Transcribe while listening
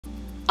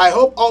I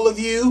hope all of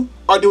you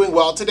are doing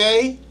well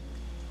today.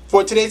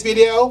 For today's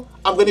video,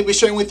 I'm going to be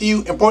sharing with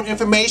you important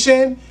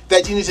information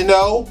that you need to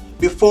know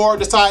before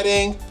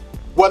deciding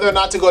whether or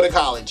not to go to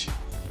college.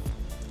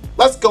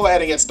 Let's go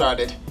ahead and get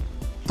started.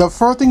 The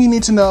first thing you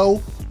need to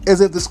know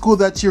is if the school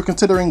that you're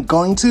considering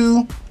going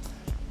to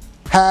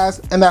has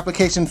an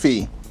application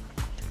fee.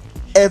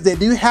 If they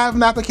do have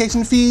an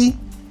application fee,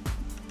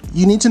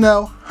 you need to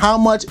know how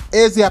much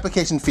is the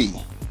application fee.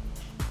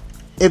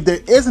 If there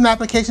is an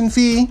application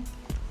fee,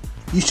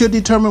 you should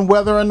determine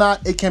whether or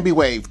not it can be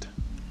waived.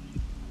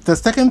 The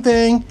second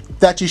thing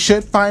that you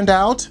should find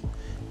out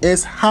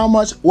is how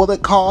much will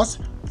it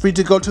cost for you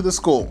to go to the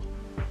school.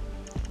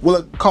 Will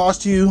it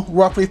cost you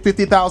roughly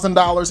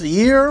 $50,000 a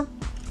year,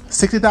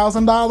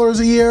 $60,000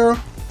 a year,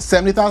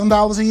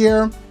 $70,000 a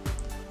year?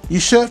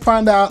 You should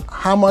find out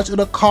how much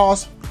it'll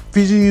cost for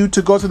you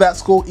to go to that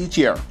school each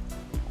year.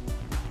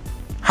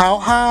 How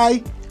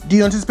high do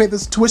you anticipate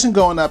this tuition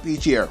going up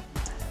each year?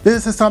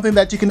 This is something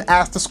that you can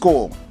ask the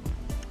school.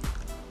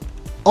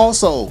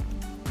 Also,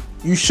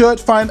 you should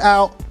find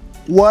out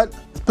what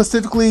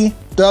specifically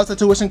does the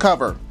tuition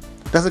cover.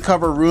 Does it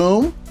cover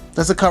room?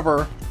 Does it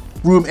cover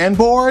room and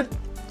board?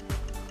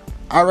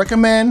 I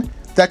recommend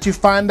that you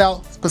find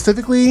out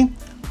specifically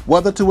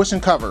what the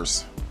tuition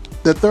covers.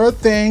 The third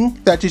thing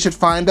that you should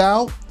find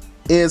out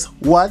is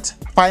what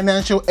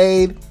financial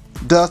aid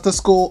does the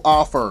school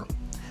offer.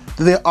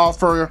 Do they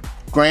offer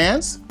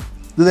grants?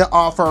 Do they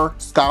offer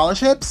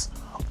scholarships?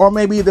 Or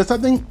maybe there's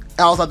something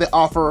else that they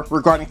offer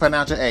regarding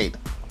financial aid.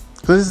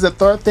 So this is the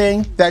third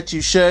thing that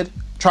you should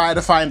try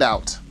to find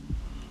out.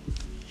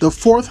 The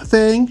fourth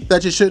thing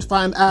that you should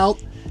find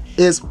out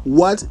is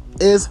what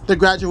is the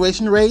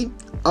graduation rate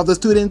of the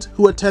students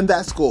who attend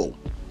that school.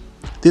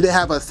 Did it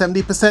have a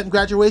 70%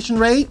 graduation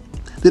rate?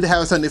 Did it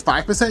have a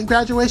 75%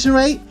 graduation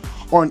rate?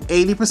 Or an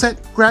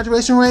 80%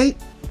 graduation rate?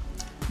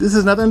 This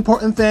is another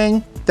important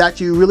thing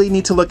that you really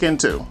need to look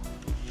into.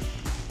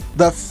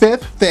 The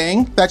fifth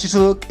thing that you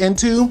should look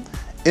into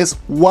is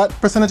what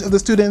percentage of the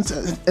students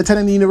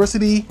attending the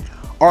university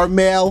are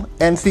male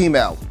and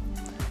female.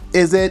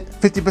 Is it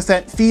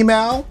 50%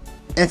 female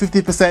and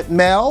 50%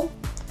 male?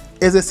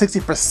 Is it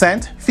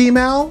 60%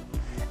 female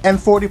and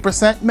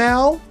 40%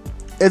 male?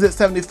 Is it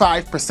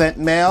 75%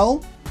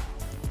 male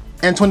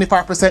and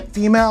 25%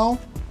 female?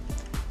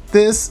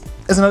 This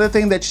is another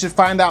thing that you should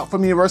find out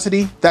from the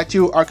university that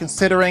you are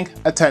considering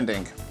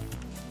attending.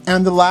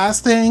 And the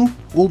last thing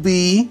will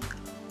be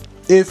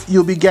if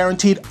you'll be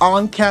guaranteed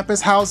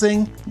on-campus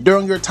housing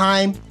during your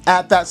time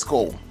at that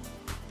school.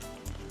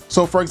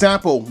 So for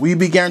example, will you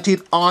be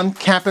guaranteed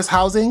on-campus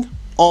housing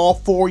all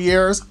 4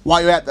 years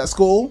while you're at that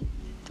school?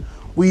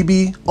 Will you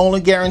be only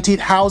guaranteed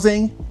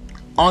housing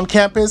on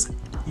campus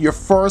your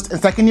first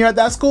and second year at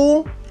that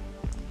school?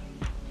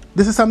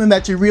 This is something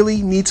that you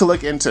really need to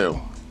look into.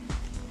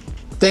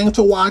 Thanks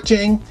for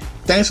watching.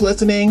 Thanks for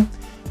listening.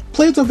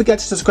 Please don't forget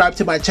to subscribe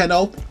to my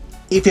channel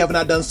if you have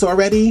not done so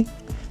already.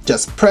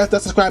 Just press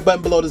that subscribe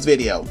button below this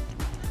video.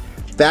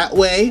 That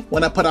way,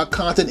 when I put out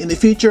content in the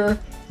future,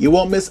 you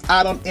won't miss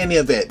out on any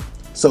of it.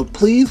 So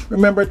please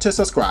remember to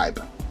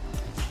subscribe.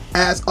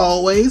 As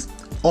always,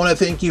 I want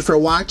to thank you for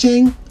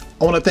watching.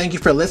 I want to thank you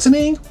for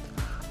listening.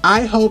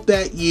 I hope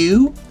that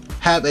you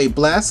have a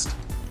blessed,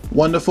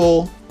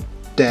 wonderful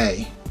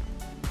day.